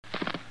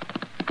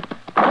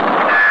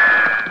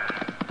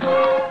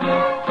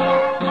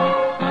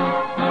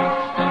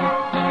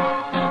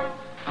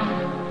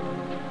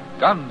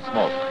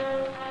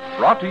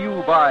Brought to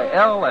you by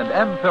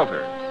L&M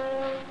Filters.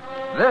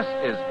 This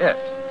is it.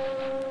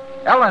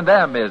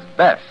 L&M is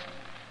best.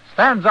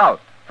 Stands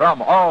out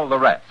from all the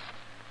rest.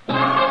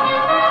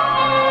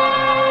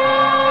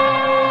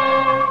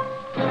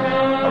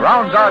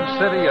 Around Dodge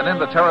City and in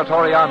the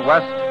territory on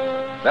West,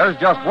 there's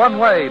just one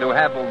way to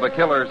handle the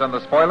killers and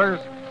the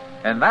spoilers,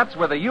 and that's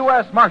with a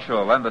U.S.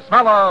 Marshal and the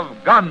smell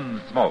of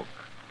gun smoke.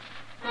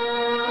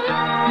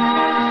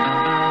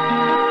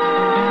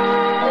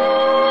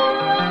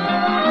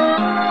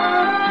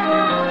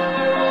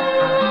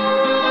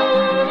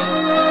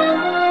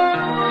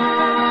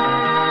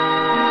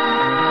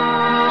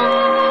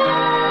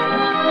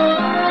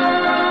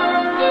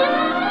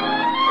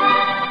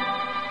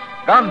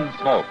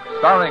 Gunsmoke,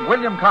 starring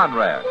William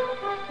Conrad.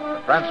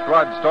 The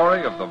transcribed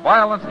story of the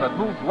violence that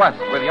moved west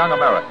with young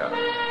America.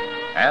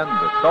 And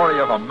the story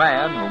of a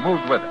man who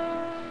moved with it.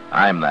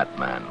 I'm that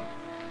man.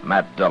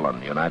 Matt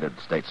Dillon, United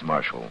States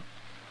Marshal.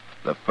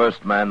 The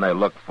first man they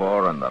look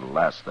for and the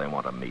last they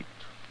want to meet.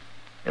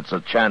 It's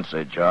a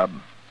chancy job,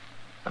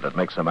 and it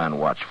makes a man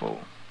watchful.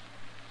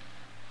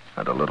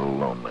 And a little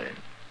lonely.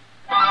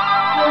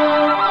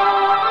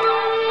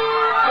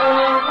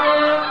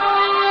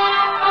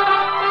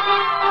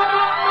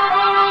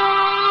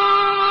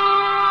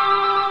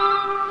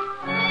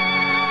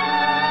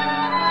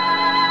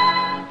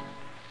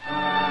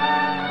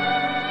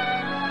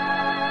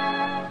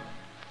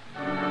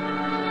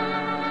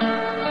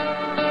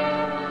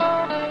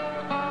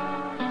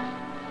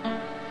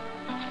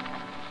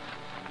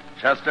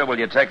 Chester, will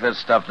you take this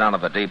stuff down to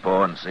the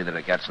depot and see that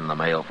it gets in the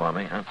mail for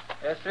me, huh?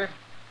 Yes, sir.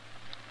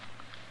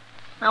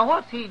 Now,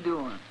 what's he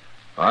doing?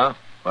 Huh?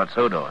 What's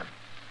who doing?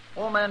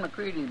 Old man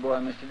McCready's boy,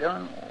 Mr.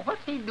 Dillon.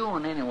 What's he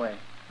doing anyway?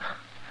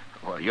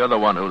 Well, you're the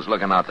one who's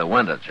looking out the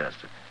window,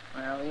 Chester.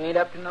 Well, he ain't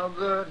up to no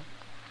good.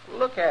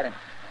 Look at him.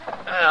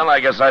 Well,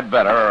 I guess I'd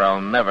better, or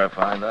I'll never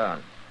find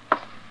out.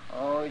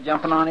 Oh, he's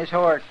jumping on his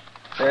horse.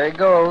 There he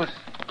goes.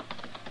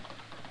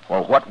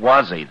 Well, what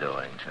was he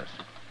doing,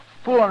 Chester?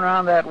 Fooling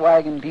around that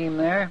wagon team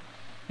there.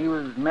 He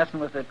was messing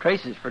with the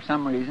traces for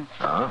some reason.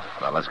 Oh,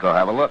 well, let's go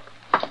have a look.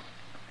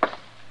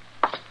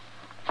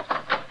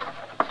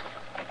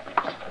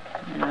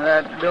 Yeah,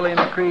 that Billy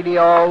McCready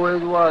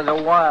always was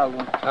a wild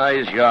one. Oh,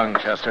 he's young,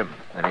 Chester,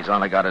 and he's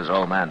only got his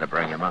old man to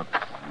bring him up.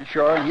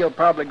 Sure, and he'll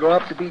probably grow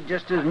up to be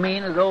just as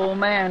mean as the old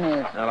man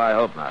is. Well, I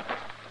hope not.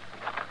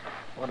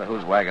 Wonder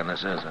whose wagon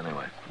this is,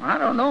 anyway. I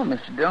don't know,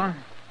 Mr. Dillon.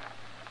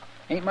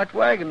 Ain't much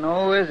wagon,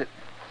 though, is it?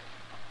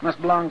 Must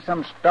belong to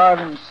some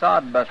starving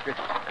sodbuster.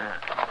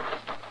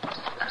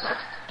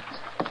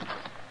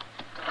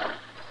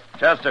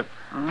 Chester.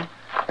 Hmm?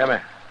 Come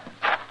here.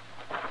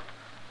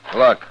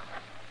 Look,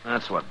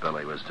 that's what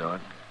Billy was doing.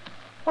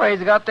 Why,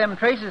 he's got them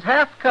traces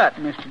half cut,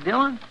 Mr.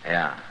 Dillon.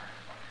 Yeah.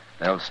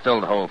 They'll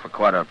still hold for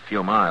quite a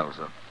few miles,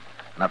 though.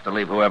 Enough to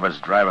leave whoever's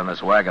driving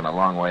this wagon a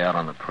long way out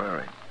on the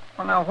prairie.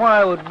 Well, now,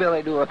 why would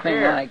Billy do a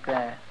thing like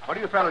that? What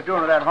are you fellas doing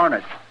with that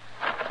harness?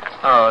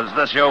 Oh, is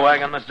this your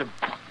wagon, mister?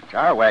 It's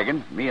our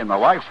wagon. Me and my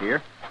wife's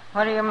here.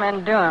 What are you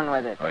men doing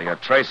with it? Well, your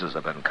traces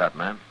have been cut,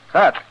 man.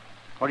 Cut?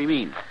 What do you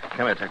mean?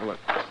 Come here, take a look.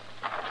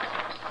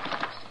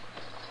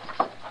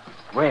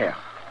 Well,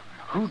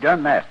 who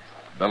done that?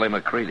 Billy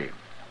McCready.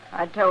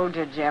 I told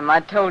you, Jim.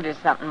 I told you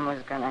something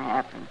was going to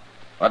happen.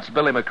 What's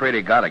Billy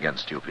McCready got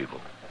against you people?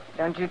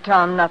 Don't you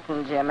tell them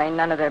nothing, Jim. Ain't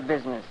none of their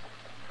business.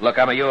 Look,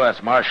 I'm a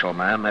U.S. Marshal,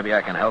 man. Maybe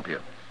I can help you.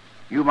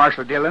 You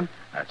Marshal Dillon?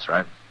 That's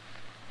right.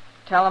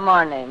 Tell them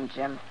our name,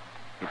 Jim.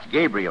 It's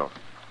Gabriel.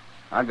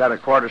 I've got a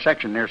quarter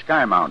section near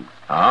Sky Mountain.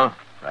 Oh?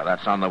 Well,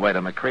 that's on the way to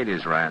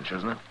McCready's ranch,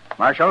 isn't it?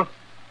 Marshal,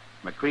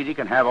 McCready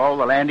can have all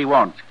the land he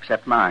wants,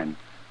 except mine.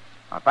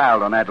 I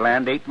filed on that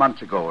land 8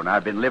 months ago, and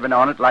I've been living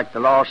on it like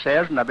the law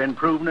says, and I've been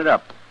proving it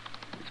up.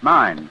 It's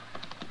mine,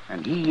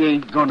 and he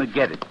ain't going to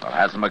get it. Well,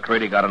 hasn't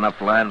McCready got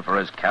enough land for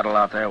his cattle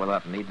out there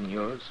without needing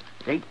yours?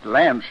 It ain't the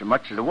land so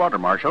much as the water,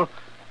 Marshal.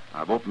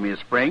 I've opened me a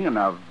spring, and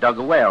I've dug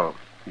a well.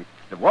 It's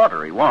the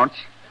water he wants.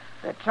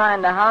 They're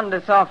trying to hound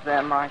us off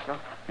there, Marshal.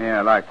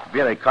 Yeah, like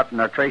Billy cutting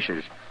our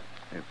traces.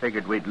 They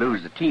figured we'd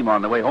lose the team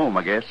on the way home,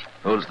 I guess.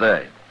 Who's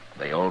they?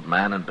 The old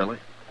man and Billy?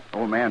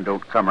 Old man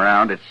don't come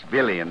around. It's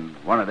Billy and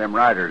one of them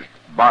riders,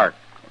 Bart,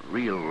 a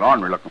real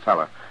ornery-looking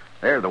fella.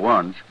 They're the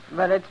ones.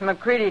 But it's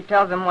McCready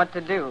tells them what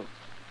to do.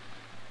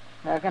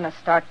 They're going to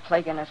start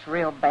plaguing us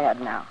real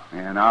bad now.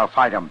 And I'll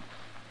fight 'em.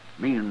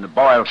 Me and the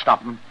boy'll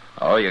stop 'em.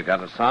 Oh, you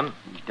got a son?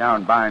 He's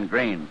down buying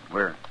grain.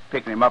 We're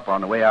picking him up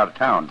on the way out of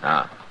town.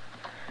 Ah.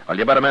 Well,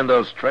 you better mend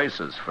those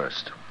traces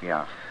first.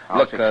 Yeah.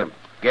 Look,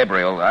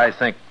 Gabriel, I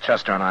think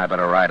Chester and I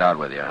better ride out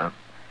with you, huh?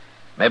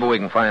 Maybe we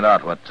can find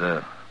out what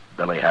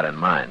Billy had in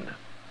mind.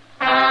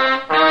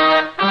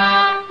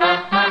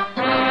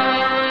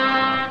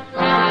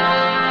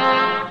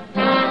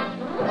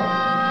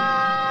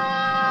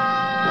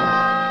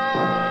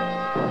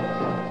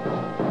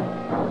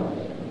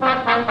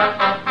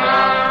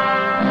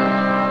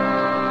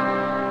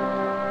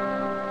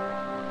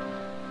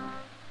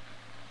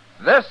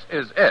 This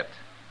is it.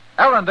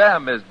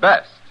 L&M is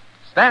best.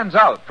 Stands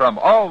out from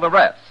all the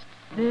rest.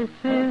 This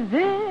is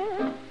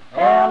it.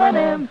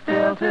 L&M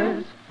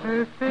filters,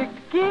 perfect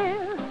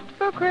gift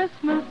for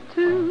Christmas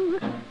too.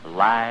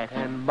 Light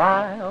and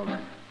mild.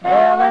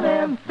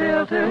 L&M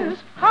filters,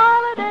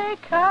 holiday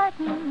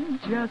carton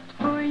just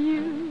for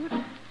you.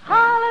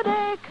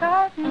 Holiday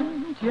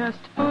carton just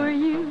for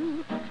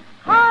you.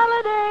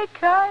 Holiday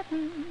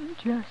carton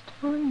just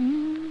for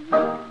you.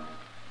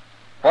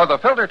 For the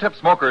filter tip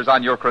smokers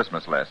on your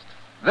Christmas list,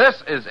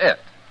 this is it.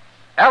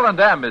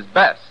 L&M is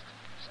best,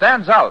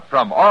 stands out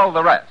from all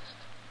the rest.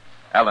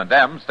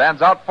 L&M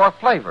stands out for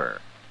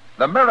flavor.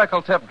 The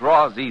miracle tip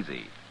draws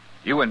easy.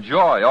 You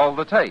enjoy all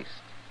the taste.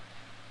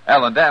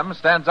 L&M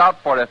stands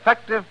out for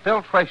effective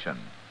filtration.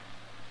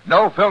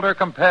 No filter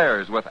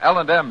compares with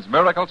L&M's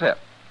miracle tip.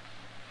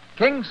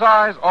 King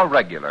size or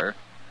regular,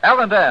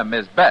 L&M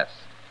is best,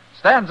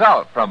 stands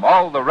out from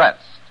all the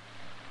rest.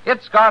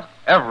 It's got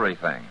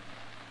everything.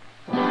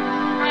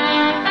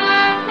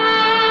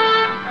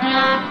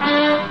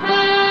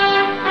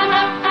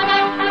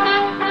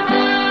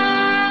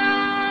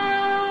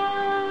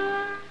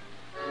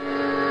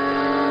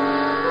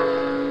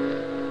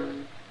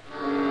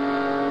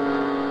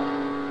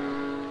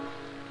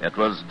 It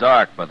was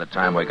dark by the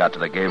time we got to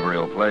the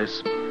Gabriel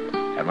place,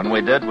 and when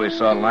we did, we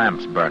saw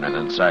lamps burning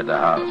inside the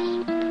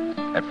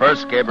house. At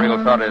first,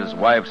 Gabriel thought his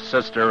wife's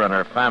sister and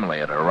her family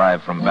had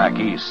arrived from back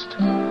east,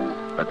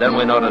 but then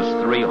we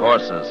noticed 3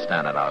 horses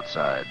standing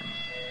outside.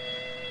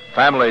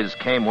 Families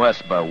came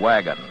west by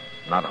wagon,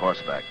 not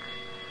horseback.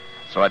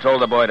 So I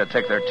told the boy to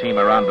take their team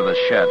around to the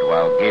shed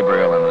while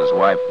Gabriel and his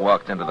wife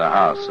walked into the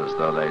house as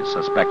though they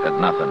suspected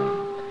nothing.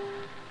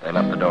 They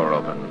left the door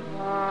open.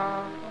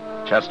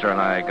 Chester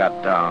and I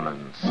got down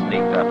and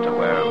sneaked up to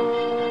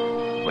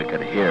where we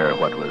could hear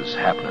what was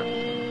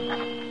happening.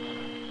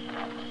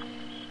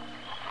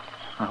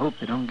 I hope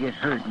they don't get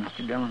hurt,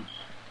 Mr. Dillon.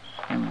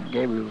 Him and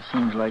Gabriel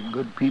seems like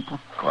good people.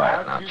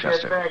 Quiet now, Chester. How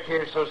did you get back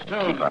here so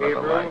soon, Keep out of the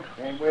Gabriel? light.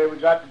 Same way we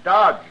got the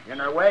dog in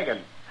our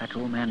wagon. That's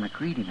old man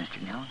McCready,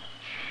 Mr. Dillon.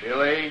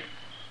 Billy,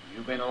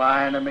 you been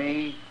lying to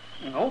me?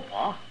 No,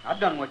 Pa. I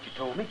done what you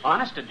told me.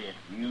 Honest, I did.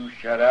 You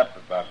shut up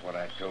about what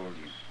I told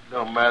you.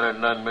 Don't matter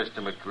none,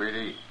 Mr.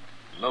 McCready.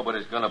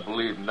 Nobody's going to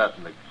believe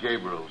nothing that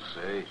Gabriel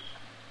say.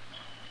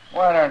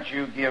 Why don't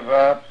you give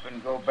up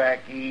and go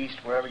back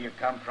east, wherever you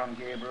come from,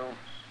 Gabriel?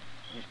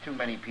 There's too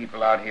many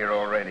people out here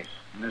already.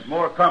 And there's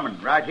more coming,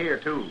 right here,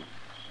 too.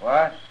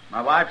 What?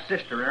 My wife's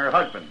sister and her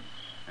husband.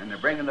 And they're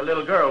bringing the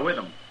little girl with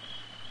them.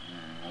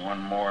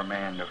 One more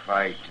man to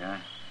fight, huh?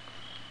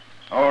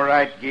 All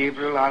right,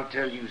 Gabriel, I'll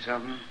tell you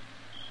something.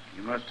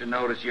 You must have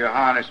noticed your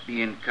harness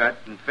being cut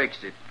and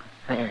fixed it.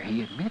 There,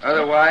 he admits.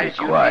 Otherwise,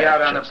 Be you'd quiet, be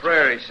out on the Chester.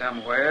 prairie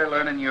somewhere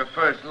learning your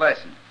first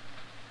lesson.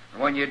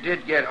 And when you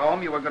did get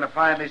home, you were going to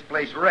find this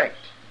place wrecked.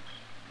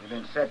 We've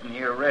been sitting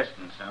here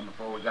resting some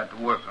before we got to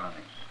work on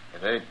it.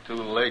 It ain't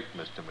too late,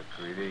 Mr.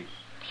 McCready.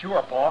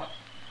 Sure, Pa.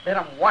 Let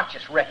 'em watch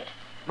us wreck it.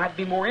 Might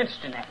be more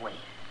interesting that way.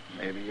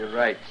 Maybe you're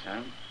right,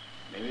 son.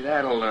 Maybe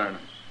that'll learn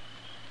 'em.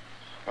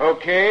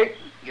 Okay,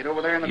 get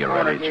over there in the You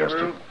corner, ready,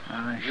 Gabriel. Chester? I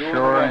You and sure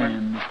the woman.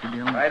 am, Mr.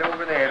 Dillon. Right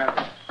over there.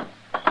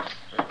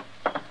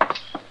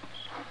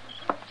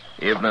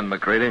 Evening,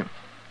 McCready.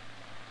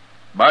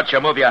 Bart, you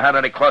move your hand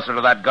any closer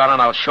to that gun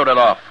and I'll shoot it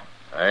off.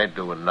 I ain't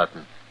doing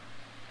nothing.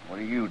 What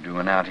are you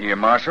doing out here,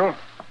 Marshal?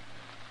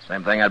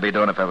 Same thing I'd be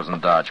doing if I was in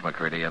Dodge,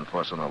 McCready,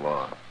 enforcing the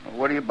law. Well,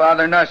 what are you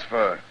bothering us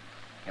for?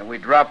 Can we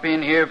drop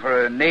in here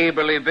for a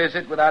neighborly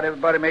visit without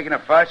everybody making a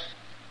fuss?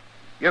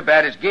 You're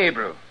bad as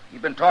Gabriel.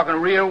 You've been talking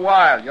real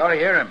wild. You ought to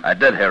hear him. I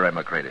did hear him,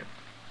 McCready.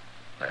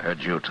 I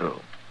heard you, too.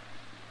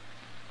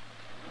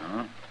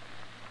 Huh?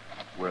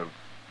 Well,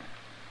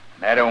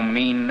 that don't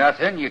mean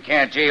nothing. You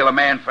can't jail a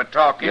man for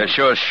talking. You're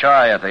sure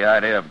shy at the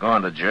idea of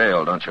going to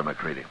jail, don't you,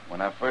 McCready?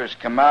 When I first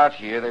come out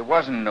here, there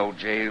wasn't no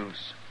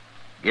jails.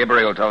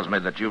 Gabriel tells me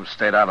that you've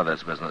stayed out of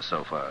this business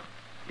so far.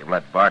 You've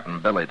let Bart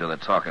and Billy do the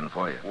talking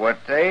for you. What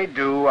they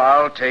do,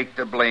 I'll take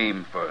the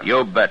blame for.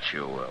 You bet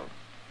you will.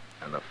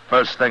 And the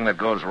first thing that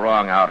goes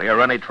wrong out here,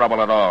 any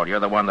trouble at all,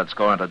 you're the one that's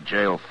going to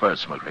jail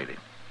first, McCready.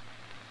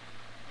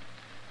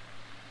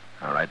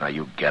 All right, now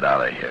you get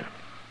out of here.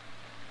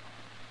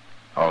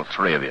 All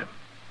 3 of you.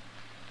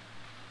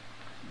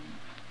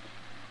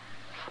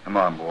 Come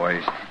on,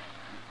 boys.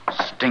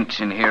 Stinks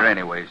in here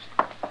anyways.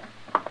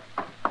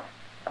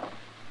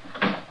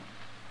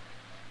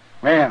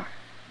 Well,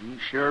 you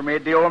sure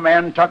made the old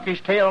man tuck his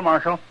tail,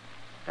 Marshal.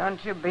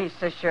 Don't you be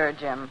so sure,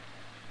 Jim.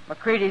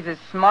 McCready's as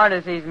smart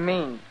as he's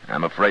mean.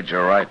 I'm afraid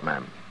you're right,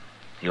 ma'am.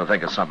 He'll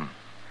think of something.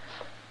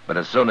 But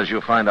as soon as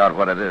you find out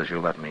what it is,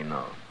 you'll let me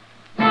know.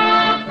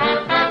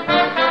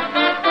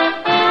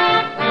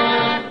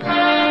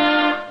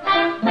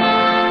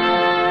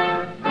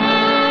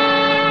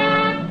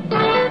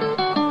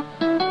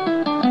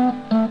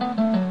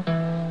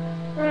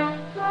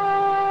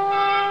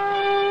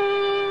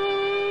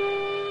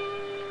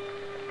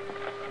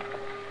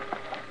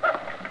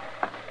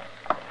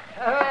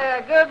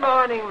 Good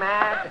morning,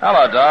 Matt.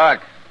 Hello,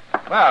 Doc.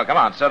 Well, come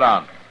on, sit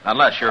down.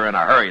 Unless you're in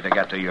a hurry to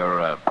get to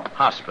your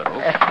hospital.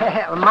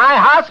 My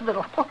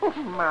hospital?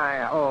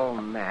 Oh,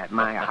 Matt,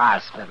 my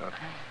hospital.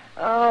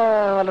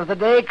 Oh, well, if the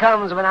day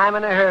comes when I'm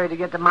in a hurry to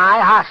get to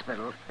my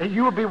hospital,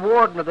 you'll be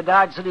warden of the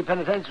Dodge City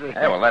Penitentiary.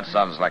 Hey, well, that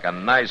sounds like a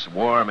nice,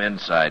 warm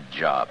inside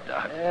job,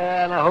 Doc.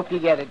 And I hope you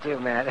get it, too,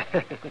 Matt.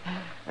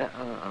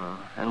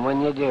 And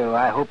when you do,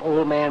 I hope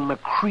old man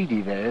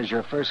McCready there is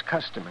your first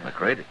customer.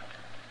 McCready?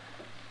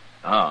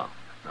 Oh,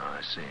 no,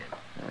 I see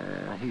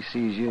him. He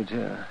sees you,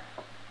 too.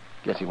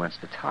 Guess he wants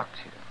to talk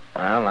to you.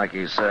 Well, like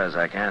he says,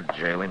 I can't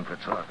jail him for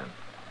talking.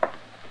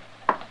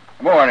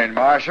 Morning,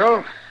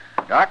 Marshal.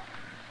 Doc?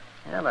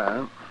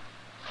 Hello.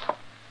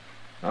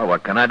 Oh,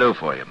 what can I do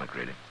for you,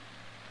 McCready?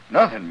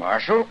 Nothing,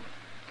 Marshal.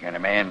 Can a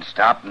man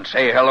stop and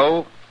say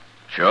hello?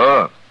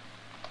 Sure.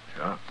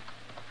 All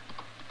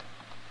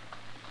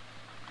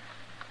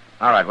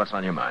right, what's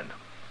on your mind?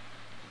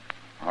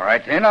 All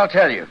right, then, I'll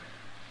tell you.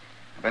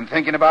 I've been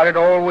thinking about it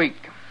all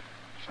week.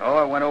 So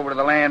I went over to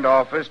the land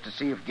office to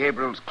see if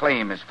Gabriel's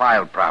claim is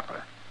filed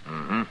proper.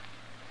 Mm-hmm.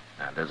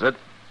 And is it?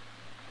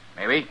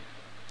 Maybe.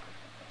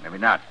 Maybe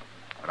not.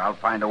 But I'll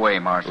find a way,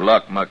 Marshal.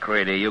 Look,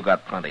 McCready, you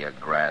got plenty of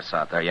grass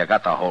out there. You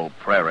got the whole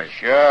prairie.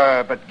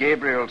 Sure, but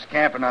Gabriel's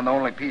camping on the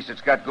only piece that's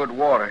got good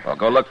water. Well,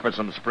 go look for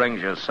some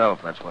springs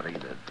yourself. That's what he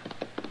did.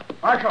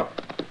 Marshal!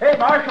 Hey,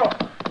 Marshal!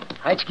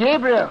 It's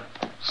Gabriel.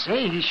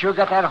 Say, he sure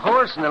got that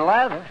horse and the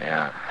lather.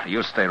 Yeah,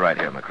 you stay right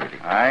here, McCready.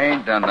 I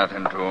ain't done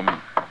nothing to him.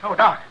 Oh,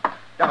 Doc.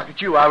 Doc,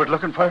 it's you I was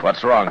looking for.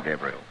 What's wrong,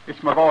 Gabriel?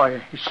 It's my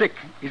boy. He's sick.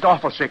 He's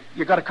awful sick.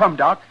 You got to come,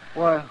 Doc.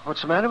 Why,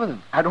 what's the matter with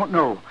him? I don't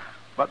know.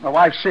 But my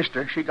wife's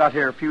sister, she got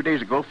here a few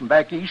days ago from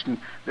back east, and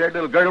their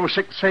little girl was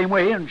sick the same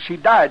way, and she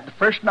died the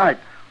first night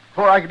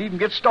before I could even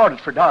get started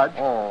for Dodge.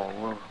 Oh,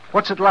 well,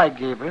 what's it like,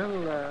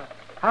 Gabriel?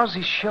 How's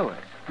he showing?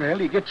 Well,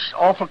 he gets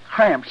awful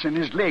cramps in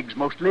his legs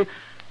mostly,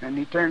 and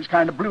he turns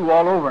kind of blue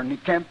all over, and he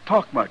can't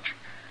talk much.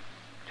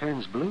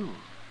 Turns blue?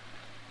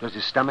 Does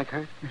his stomach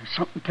hurt?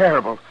 Something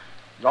terrible.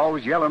 He's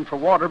always yelling for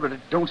water, but it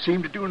don't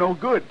seem to do no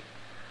good.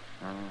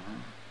 Uh-huh.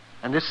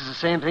 And this is the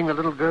same thing the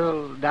little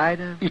girl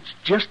died of? It's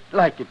just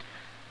like it.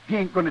 He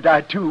ain't going to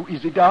die, too,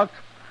 is he, Doc?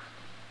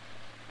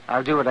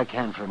 I'll do what I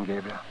can for him,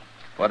 Gabriel.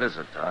 What is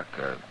it, Doc?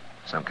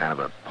 Some kind of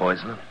a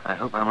poison? I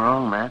hope I'm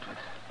wrong, Matt. But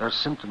those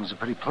symptoms are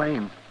pretty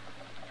plain.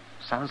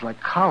 Sounds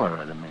like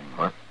cholera to me.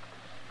 What?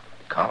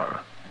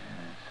 Cholera?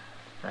 Yes.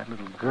 That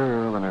little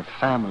girl and her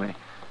family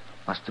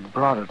must have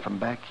brought it from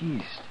back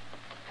east.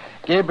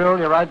 Gabriel,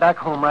 you ride back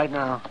home right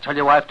now. Tell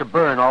your wife to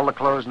burn all the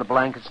clothes and the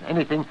blankets and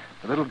anything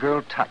the little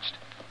girl touched.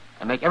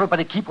 And make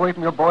everybody keep away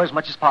from your boy as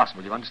much as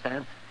possible, you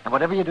understand? And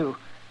whatever you do,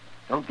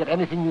 don't get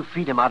anything you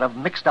feed him out of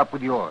mixed up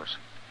with yours.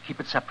 Keep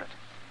it separate.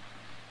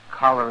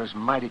 Cholera is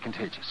mighty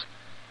contagious.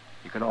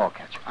 You can all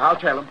catch it. I'll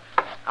tell him.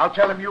 I'll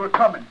tell him you were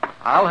coming.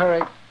 I'll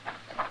hurry.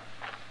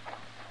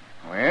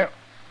 Well,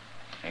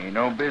 ain't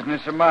no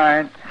business of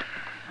mine.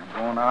 I'm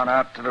going on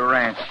out to the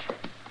ranch.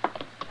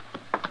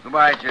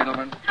 Goodbye,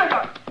 gentlemen.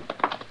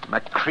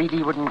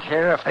 McCready wouldn't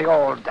care if they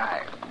all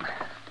died.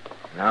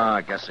 No,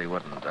 I guess he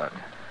wouldn't, Doc.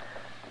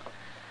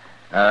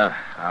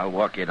 I'll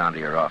walk you down to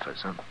your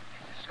office, huh?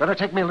 It's going to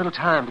take me a little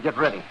time to get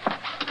ready.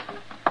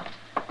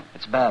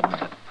 It's bad,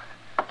 Matt.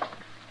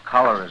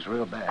 Cholera is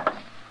real bad.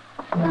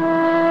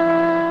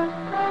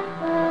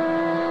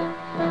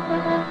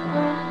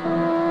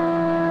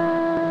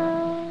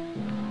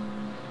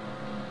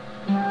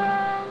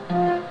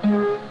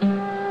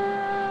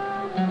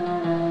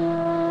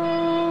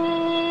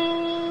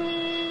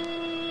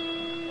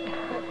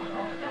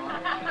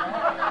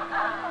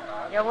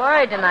 You're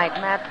worried tonight,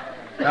 Matt.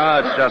 No,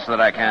 it's just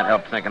that I can't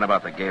help thinking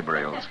about the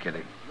Gabriels,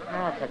 Kitty.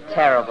 That's a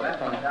terrible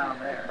thing.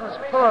 Those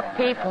poor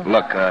people.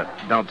 Look,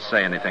 don't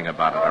say anything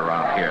about it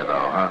around here, though,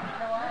 huh?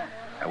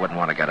 I wouldn't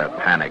want to get a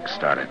panic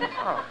started.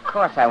 Oh, of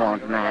course I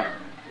won't, Matt.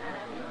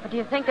 But do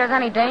you think there's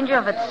any danger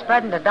of it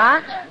spreading to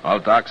Doc? Well,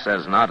 Doc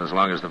says not, as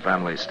long as the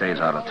family stays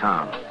out of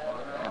town.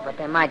 But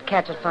they might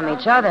catch it from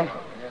each other.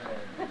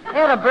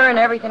 They ought to burn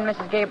everything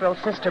Mrs.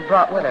 Gabriel's sister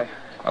brought with her.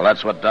 Well,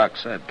 that's what Doc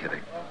said, Kitty.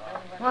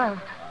 Well,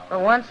 for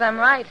once I'm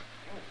right.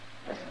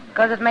 Just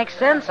because it makes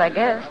sense, I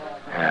guess.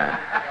 Yeah.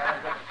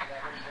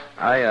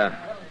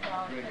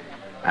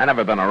 I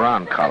never been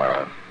around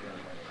cholera.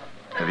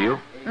 Have you?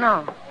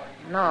 No,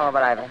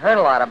 but I've heard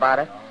a lot about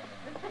it.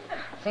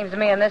 Seems to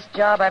me in this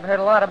job I've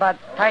heard a lot about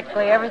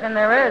practically everything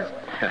there is.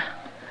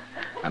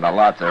 And a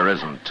lot there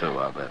isn't, too,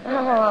 I'll bet. Oh,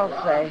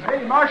 I'll say.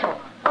 Hey, Marshal!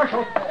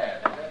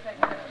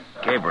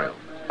 Gabriel,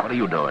 what are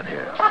you doing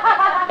here?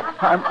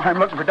 I'm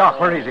looking for Doc.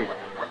 Where is he?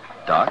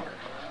 Doc?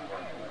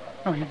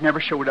 Oh, he never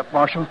showed up,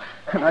 Marshal,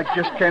 and I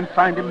just can't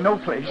find him no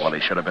place. Well,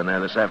 he should have been there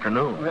this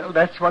afternoon. Well,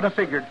 that's what I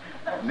figured.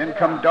 And then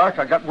come dark,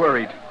 I got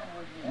worried.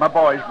 My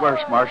boy's worse,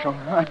 Marshal.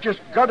 I just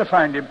got to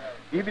find him,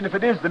 even if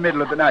it is the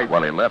middle of the night.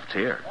 Well, he left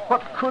here.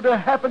 What could have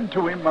happened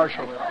to him,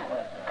 Marshal?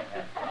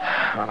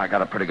 Well, I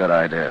got a pretty good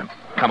idea.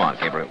 Come on,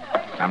 Gabriel.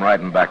 I'm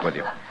riding back with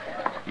you.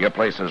 Your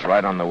place is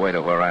right on the way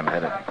to where I'm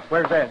headed.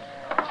 Where's that?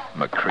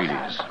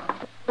 McCready's.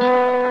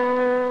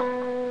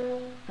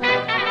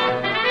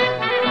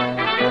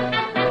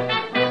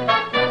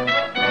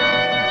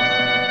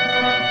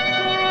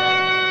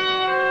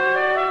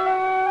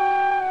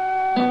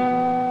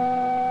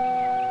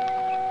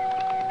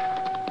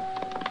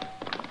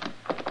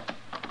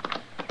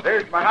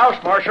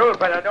 house, Marshal,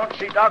 but I don't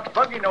see Doc's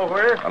buggy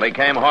nowhere. Well, he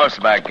came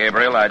horseback,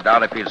 Gabriel. I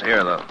doubt if he's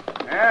here, though.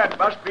 Yeah, it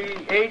must be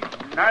 8,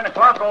 9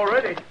 o'clock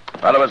already.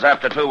 Well, it was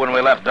after 2 when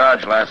we left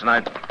Dodge last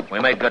night. We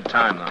made good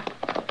time, though.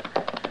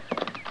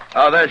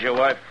 Oh, there's your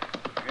wife.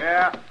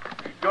 Yeah,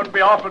 he's going to be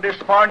awful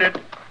disappointed.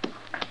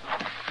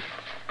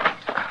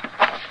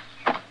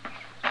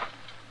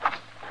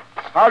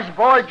 How's the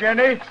boy,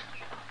 Jenny?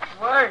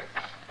 Worse.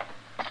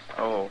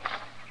 Oh.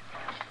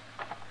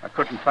 I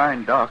couldn't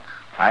find Doc.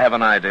 I have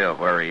an idea of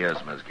where he is,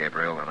 Miss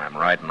Gabriel, and I'm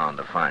riding on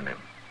to find him.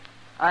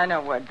 I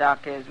know where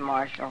Doc is,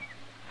 Marshal.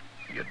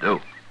 You do?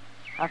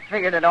 I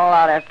figured it all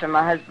out after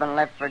my husband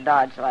left for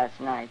Dodge last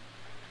night.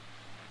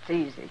 It's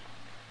easy.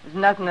 There's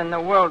nothing in the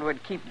world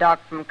would keep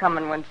Doc from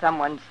coming when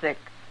someone's sick.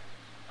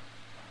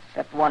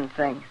 Except one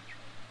thing.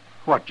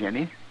 What,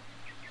 Jenny?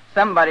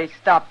 Somebody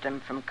stopped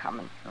him from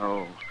coming.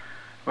 Oh.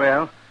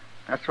 Well,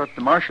 that's what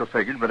the marshal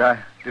figured, but I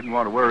didn't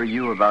want to worry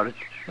you about it.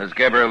 Miss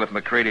Gabriel, if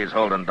McCready's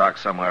holding Doc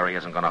somewhere, he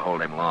isn't going to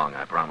hold him long.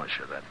 I promise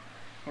you that.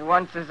 He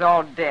wants us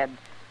all dead,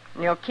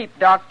 and he'll keep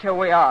Doc till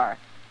we are.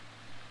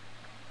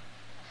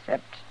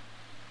 Except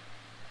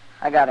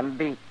I got him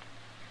beat.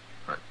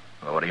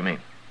 Well, what do you mean?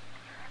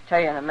 I'll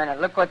tell you in a minute.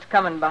 Look what's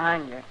coming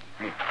behind you.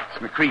 Hey,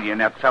 it's McCready and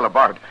that fella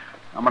Bart.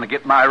 I'm going to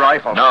get my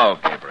rifle. No,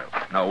 Gabriel.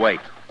 No, wait.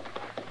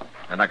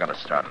 They're not going to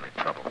start any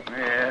trouble.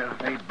 Yeah,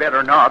 they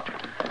better not.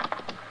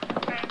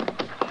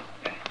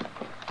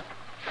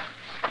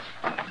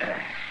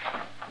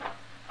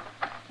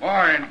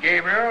 Morning,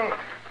 Gabriel.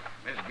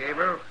 Miss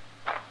Gabriel.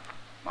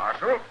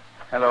 Marshal.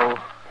 Hello.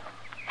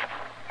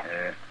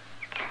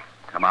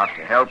 Come out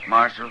to help,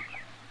 Marshal?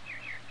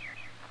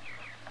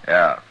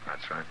 Yeah,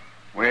 that's right.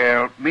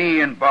 Well,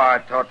 me and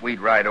Bart thought we'd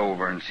ride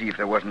over and see if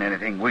there wasn't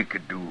anything we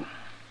could do.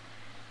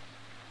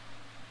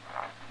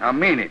 Now,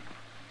 mean it.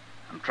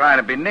 I'm trying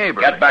to be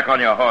neighborly. Get back on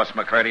your horse,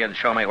 McCready, and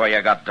show me where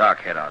you got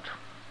Doc hid out.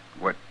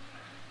 What?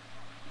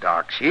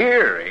 Doc's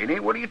here, ain't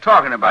he? What are you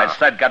talking about? I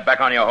said get back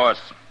on your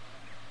horse.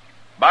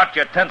 Bart,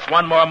 you tense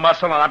one more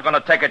muscle, and I'm going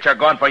to take it you're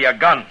going for your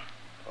gun.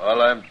 All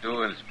I'm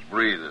doing is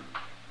breathing.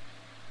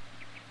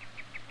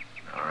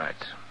 All right.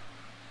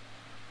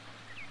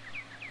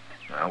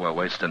 Now, we're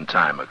wasting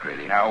time,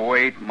 McCready. Now,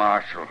 wait,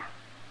 Marshal.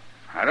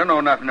 I don't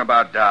know nothing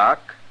about Doc.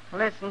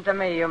 Listen to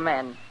me, you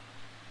men.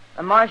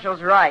 The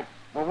marshal's right.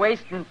 We're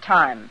wasting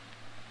time.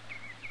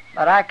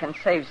 But I can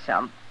save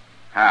some.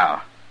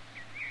 How?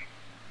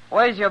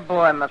 Where's your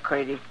boy,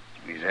 McCready?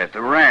 He's at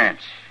the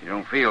ranch. You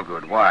don't feel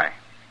good. Why?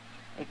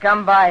 He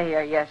come by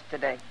here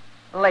yesterday.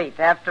 Late,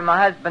 after my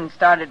husband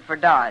started for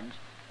Dodge.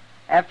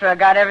 After I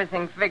got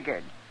everything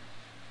figured.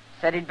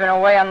 Said he'd been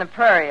away on the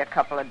prairie a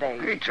couple of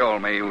days. He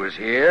told me he was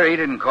here. He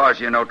didn't cause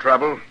you no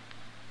trouble.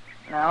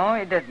 No,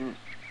 he didn't.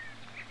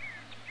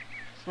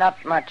 It's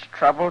not much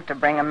trouble to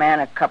bring a man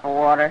a cup of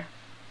water.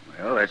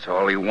 Well, that's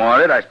all he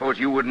wanted. I suppose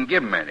you wouldn't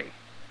give him any.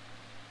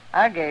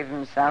 I gave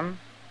him some.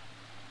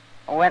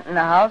 I went in the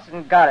house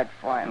and got it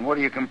for him. And what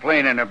are you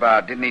complaining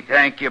about? Didn't he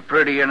thank you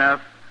pretty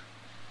enough?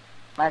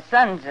 My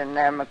son's in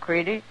there,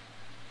 McCready.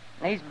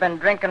 And he's been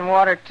drinking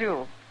water,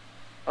 too.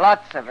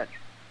 Lots of it.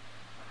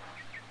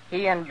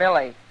 He and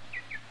Billy,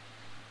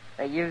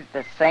 they used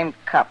the same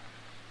cup.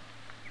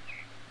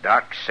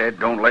 Doc said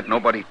don't let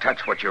nobody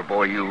touch what your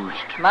boy used.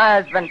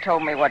 My husband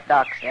told me what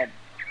Doc said.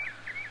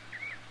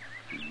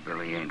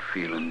 Billy ain't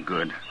feeling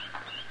good.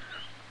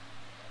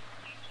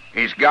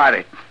 He's got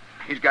it.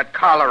 He's got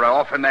cholera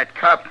off in that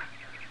cup.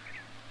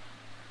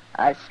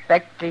 I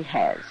expect he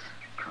has.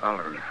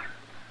 Cholera.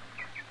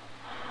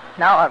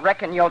 Now I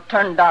reckon you'll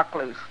turn Doc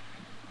loose.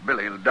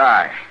 Billy'll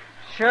die.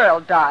 Sure he'll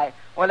die.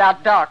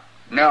 Without Doc.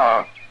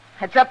 No.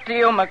 It's up to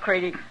you,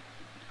 McCready.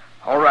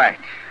 All right.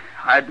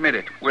 I admit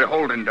it. We're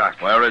holding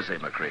Doc. Where is he,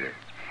 McCready?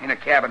 In a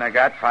cabin I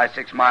got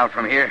 5-6 miles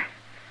from here.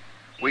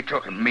 We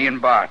took him, me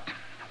and Bart.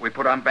 We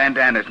put on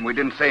bandanas and we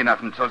didn't say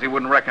nothing so he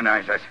wouldn't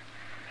recognize us.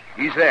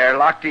 He's there,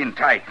 locked in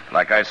tight.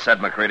 Like I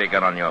said, McCready,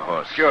 get on your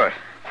horse. Sure,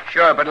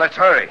 but let's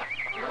hurry.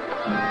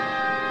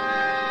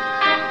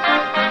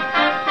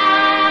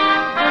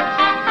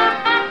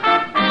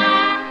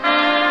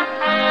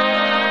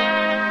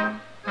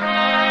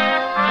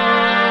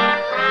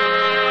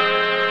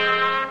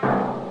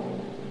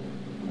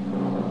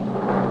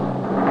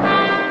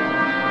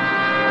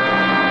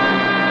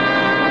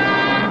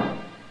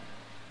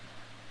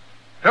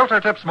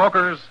 Filter tip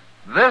smokers,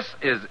 this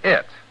is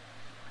it.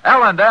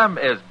 L&M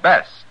is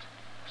best.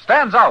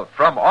 Stands out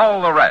from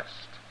all the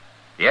rest.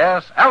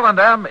 Yes,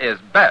 L&M is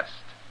best.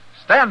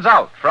 Stands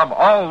out from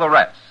all the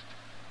rest.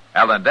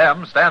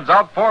 L&M stands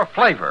out for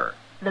flavor.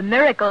 The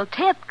miracle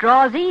tip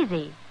draws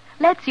easy.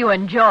 Lets you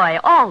enjoy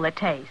all the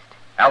taste.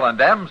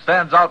 L&M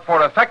stands out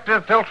for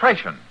effective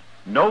filtration.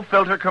 No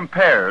filter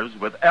compares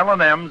with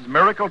L&M's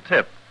Miracle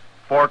Tip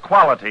for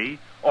quality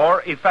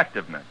or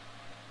effectiveness.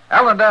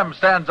 L&M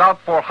stands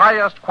out for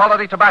highest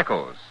quality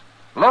tobaccos,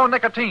 low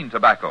nicotine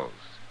tobaccos,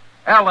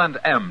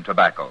 L&M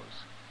tobaccos,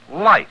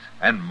 light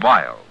and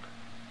mild.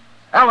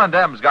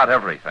 L&M's got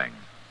everything,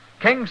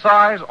 king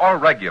size or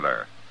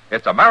regular.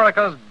 It's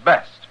America's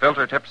best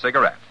filter tip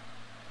cigarette.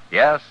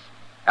 Yes,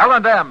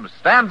 L&M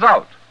stands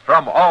out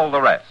from all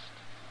the rest.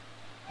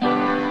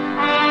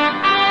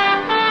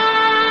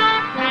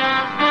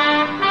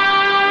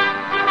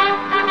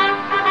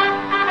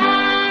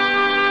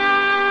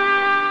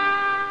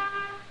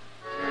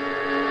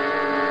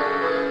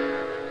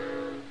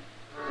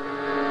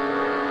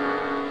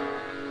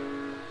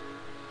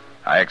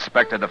 I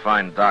expected to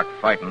find Doc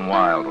fighting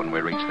wild when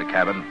we reached the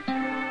cabin,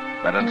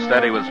 but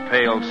instead he was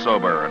pale,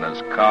 sober, and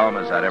as calm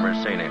as I'd ever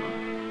seen him.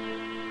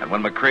 And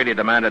when McCready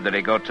demanded that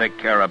he go take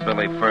care of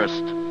Billy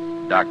first,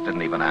 Doc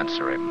didn't even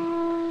answer him.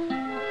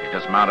 He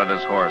just mounted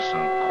his horse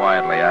and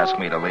quietly asked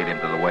me to lead him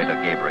to the way to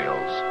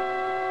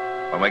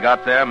Gabriel's. When we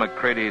got there,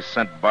 McCready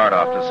sent Bart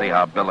off to see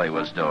how Billy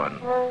was doing,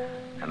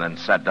 and then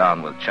sat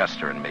down with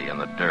Chester and me in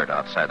the dirt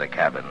outside the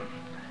cabin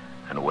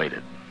and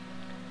waited.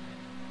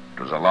 It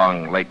was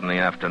along late in the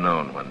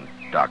afternoon when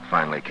Doc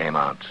finally came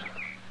out,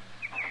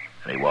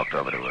 and he walked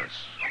over to us.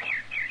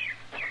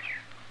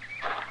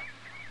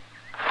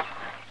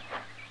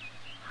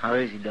 How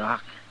is he,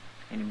 Doc?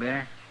 Any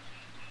better?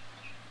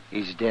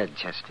 He's dead,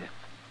 Chester.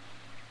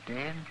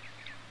 Dead?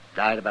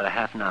 Died about a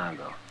half an hour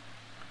ago.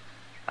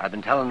 I've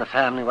been telling the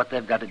family what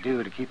they've got to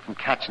do to keep from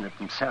catching it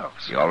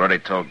themselves. You already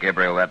told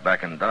Gabriel that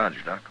back in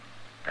Dodge, Doc.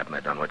 Haven't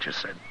they done what you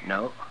said?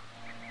 No.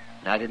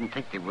 And I didn't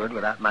think they would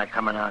without my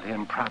coming out here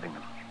and prodding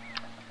them.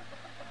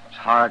 It's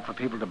hard for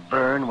people to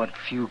burn what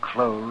few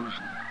clothes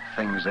and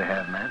things they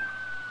have, man.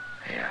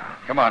 Yeah.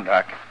 Come on,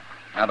 Doc.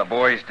 Now the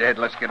boy's dead.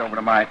 Let's get over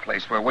to my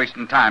place. We're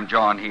wasting time,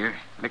 John, here.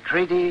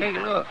 McCready... Hey,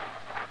 look.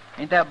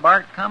 Ain't that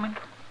Bart coming?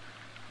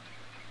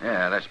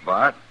 Yeah, that's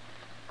Bart.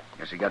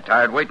 Guess he got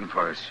tired waiting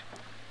for us.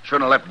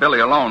 Shouldn't have left Billy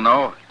alone,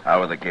 though.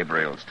 How are the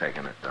Gabriels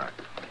taking it, Doc?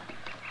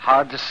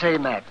 Hard to say,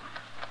 Matt.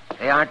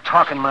 They aren't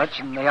talking much,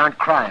 and they aren't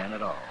crying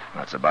at all.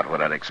 That's about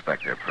what I'd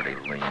expect. They're pretty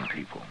lean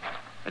people.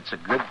 It's a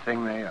good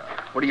thing they are.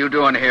 What are you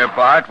doing here,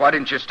 Bart? Why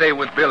didn't you stay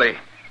with Billy?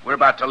 We're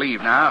about to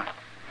leave now.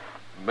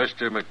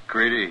 Mr.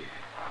 McCready.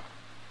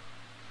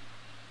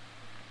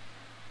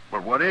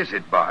 Well, what is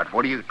it, Bart?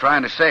 What are you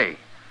trying to say?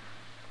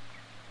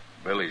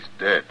 Billy's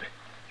dead.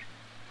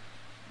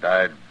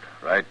 Died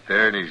right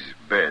there in his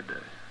bed.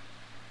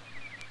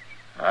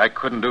 I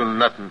couldn't do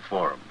nothing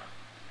for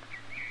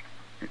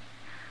him.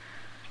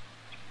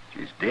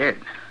 He's dead.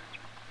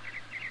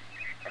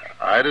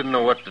 I didn't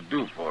know what to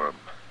do for him.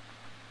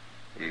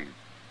 He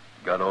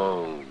got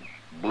all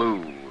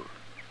blue,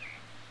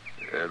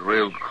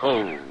 real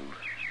cold,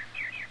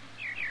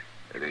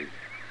 and he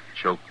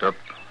choked up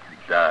and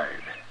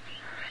died.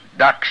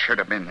 Doc should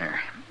have been there.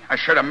 I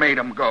should have made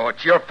him go.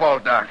 It's your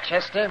fault, Doc.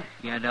 Chester?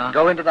 Yeah, Doc?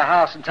 Go into the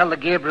house and tell the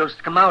Gabriels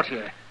to come out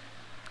here.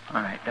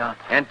 All right, Doc.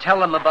 And tell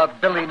them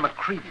about Billy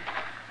McCready.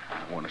 I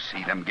don't want to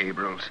see them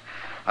Gabriels.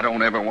 I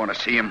don't ever want to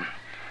see him.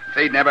 If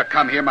they'd never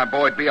come here, my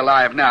boy'd be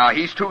alive now.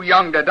 He's too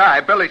young to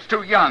die. Billy's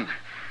too young.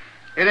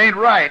 It ain't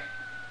right.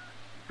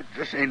 It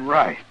just ain't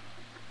right.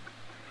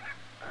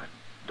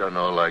 I done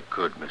all I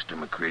could, Mr.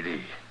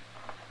 McCready.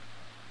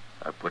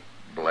 I put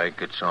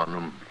blankets on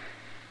him.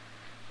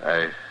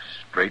 I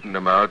straightened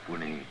him out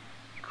when he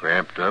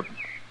cramped up.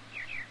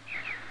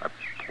 I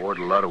poured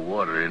a lot of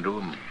water into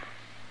him.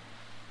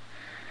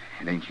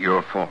 It ain't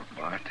your fault,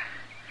 Bart.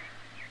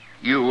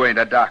 You ain't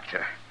a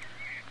doctor.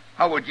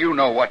 How would you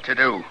know what to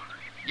do?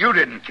 You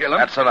didn't kill him.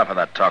 That's enough of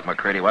that talk,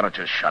 McCready. Why don't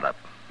you shut up?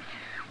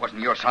 It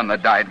wasn't your son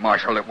that died,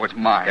 Marshal. It was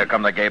mine. Here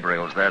come the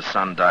Gabriels. Their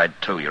son died,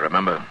 too, you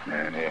remember?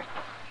 Yeah.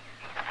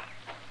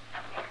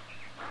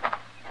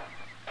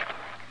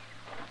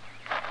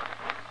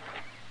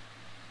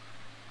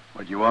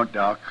 What do you want,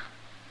 Doc?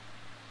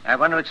 I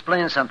want to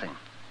explain something.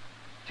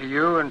 To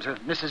you and to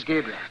Mrs.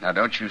 Gabriel. Now,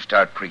 don't you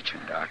start preaching,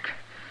 Doc.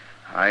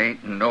 I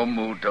ain't in no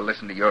mood to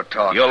listen to your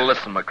talk. You'll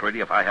listen, McCready,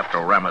 if I have to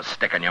ram a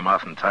stick in your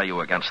mouth and tie you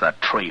against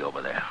that tree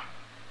over there.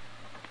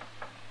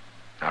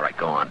 All right,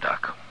 go on,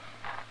 Doc.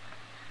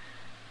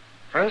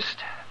 First,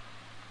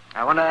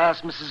 I want to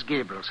ask Mrs.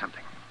 Gabriel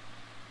something.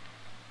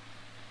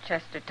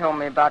 Chester told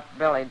me about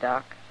Billy,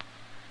 Doc.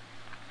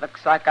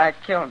 Looks like I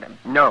killed him.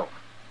 No.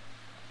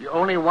 You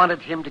only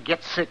wanted him to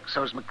get sick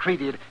so as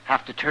McCready'd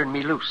have to turn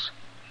me loose.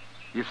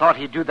 You thought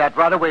he'd do that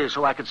right away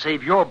so I could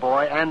save your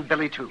boy and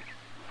Billy, too.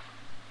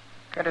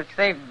 Could have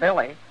saved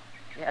Billy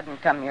if he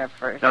hadn't come here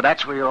first. No,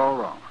 that's where you're all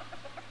wrong.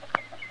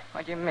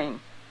 What do you mean?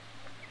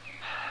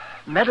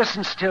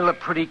 Medicine's still a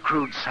pretty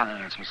crude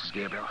science, Mrs.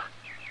 Gabriel.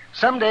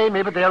 Someday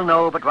maybe they'll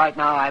know, but right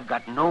now I've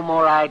got no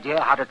more idea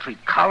how to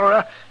treat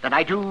cholera than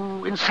I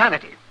do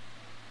insanity.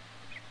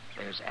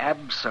 There's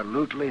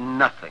absolutely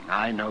nothing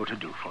I know to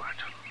do for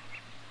it.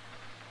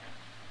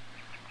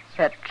 Is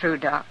that true,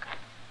 Doc?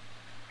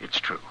 It's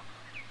true.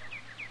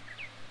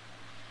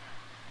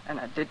 And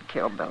I did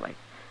kill Billy.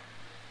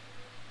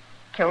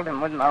 Killed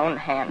him with my own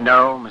hand.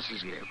 No,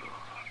 Mrs. Gabriel.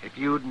 If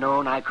you'd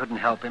known I couldn't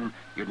help him,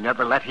 you'd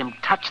never let him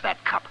touch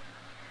that cup.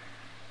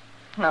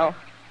 No.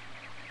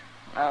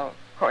 No,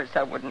 of course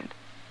I wouldn't.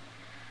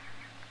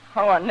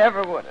 Oh, I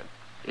never would have.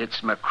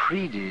 It's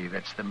McCready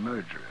that's the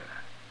murderer.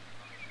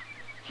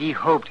 He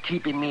hoped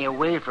keeping me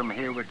away from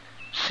here would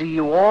see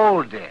you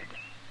all dead.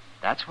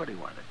 That's what he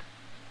wanted.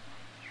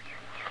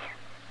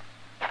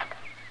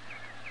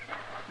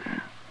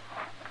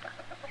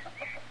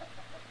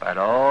 But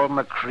all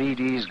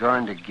McCready's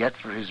going to get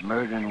for his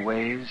murdering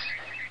ways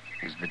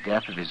is the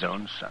death of his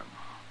own son.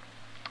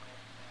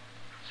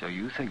 So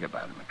you think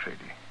about it,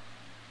 McCready,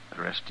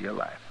 the rest of your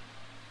life.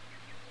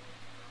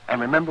 And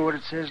remember what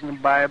it says in the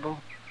Bible?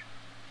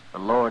 The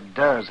Lord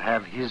does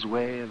have his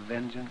way of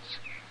vengeance,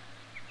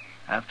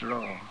 after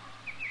all.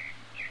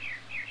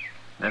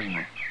 Doesn't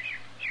he?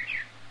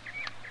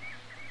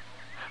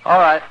 All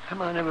right,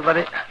 come on,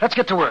 everybody. Let's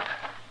get to work.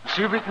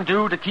 See what we can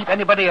do to keep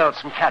anybody else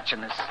from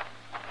catching us.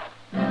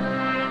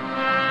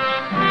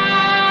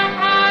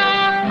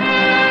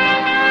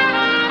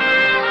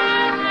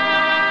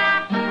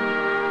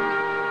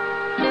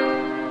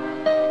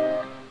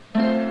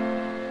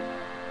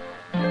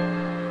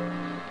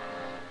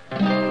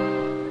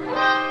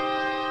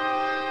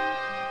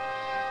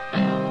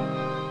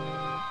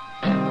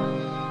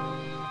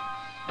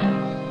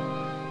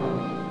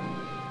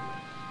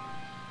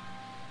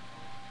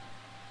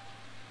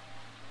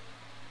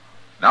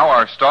 Now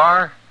our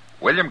star,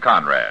 William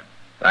Conrad.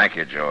 Thank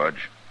you,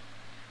 George.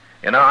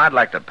 You know, I'd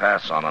like to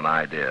pass on an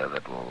idea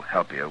that will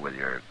help you with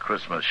your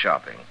Christmas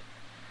shopping.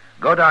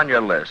 Go down your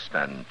list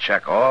and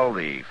check all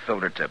the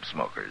filter tip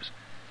smokers,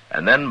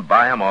 and then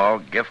buy them all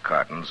gift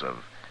cartons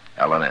of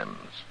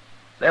L&M's.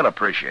 They'll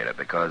appreciate it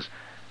because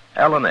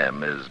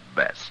L&M is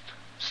best,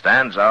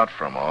 stands out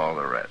from all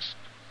the rest.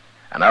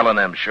 And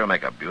L&M sure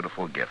make a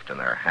beautiful gift in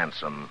their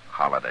handsome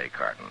holiday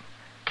carton,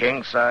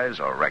 king size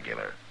or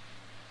regular.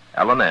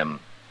 L&M,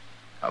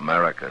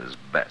 America's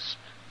best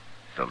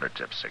filter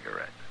tip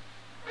cigarette.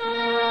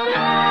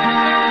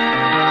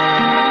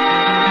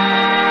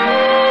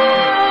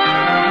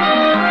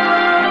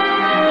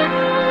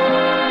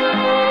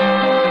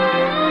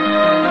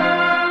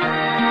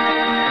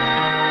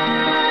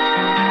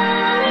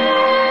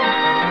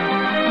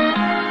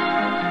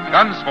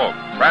 Gunsmoke,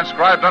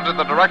 transcribed under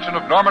the direction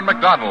of Norman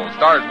MacDonald,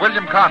 stars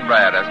William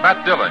Conrad as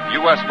Matt Dillon,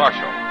 U.S.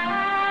 Marshal.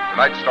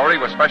 Tonight's story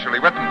was specially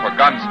written for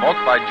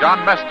Gunsmoke by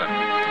John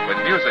Meston, with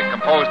music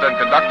composed and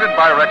conducted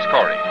by Rex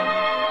Corey.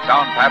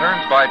 Sound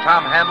patterns by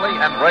Tom Hanley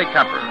and Ray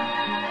Kemper.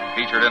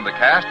 Featured in the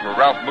cast were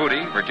Ralph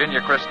Moody,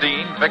 Virginia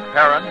Christine, Vic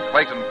Perrin,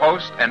 Clayton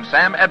Post, and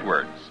Sam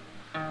Edwards.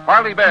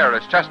 Harley Bear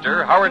is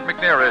Chester, Howard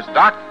McNear is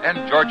Doc,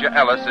 and Georgia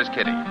Ellis is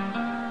Kitty.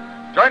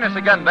 Join us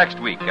again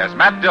next week as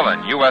Matt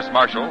Dillon, U.S.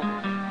 Marshal,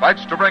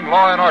 fights to bring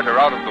law and order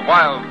out of the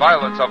wild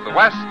violence of the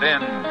West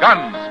in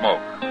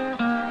Gunsmoke.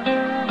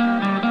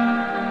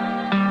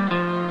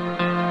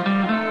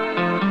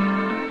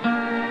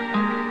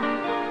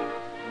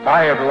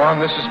 Hi, everyone.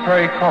 This is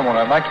Perry Como, and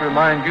I'd like to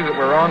remind you that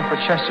we're on for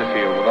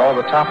Chesterfield with all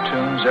the top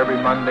tunes every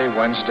Monday,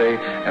 Wednesday,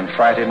 and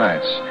Friday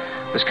nights.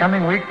 This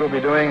coming week, we'll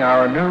be doing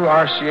our new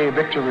RCA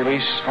Victor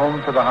release,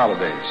 Home for the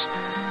Holidays,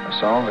 a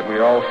song that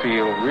we all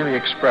feel really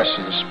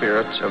expresses the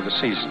spirit of the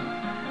season.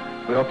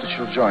 We hope that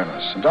you'll join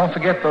us. And don't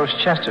forget those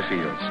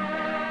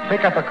Chesterfields.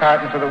 Pick up a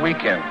carton for the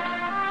weekend.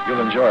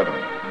 You'll enjoy them.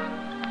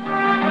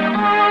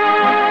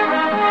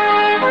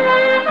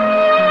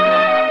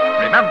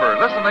 Remember,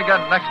 listen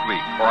again next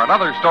week for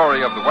another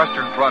story of the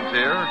Western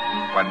frontier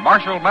when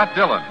Marshal Matt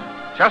Dillon,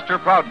 Chester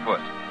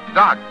Proudfoot,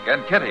 Doc,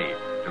 and Kitty,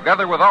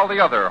 together with all the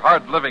other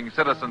hard-living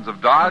citizens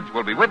of Dodge,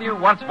 will be with you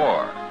once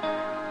more.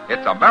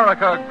 It's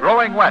America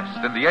growing west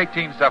in the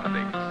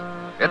 1870s.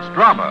 It's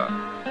drama.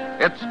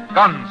 It's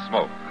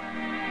Gunsmoke.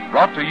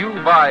 Brought to you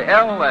by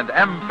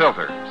L&M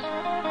Filters.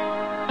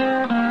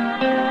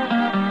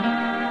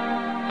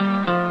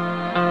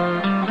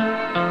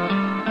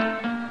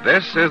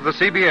 This is the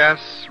CBS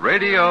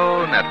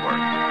Radio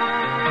Network.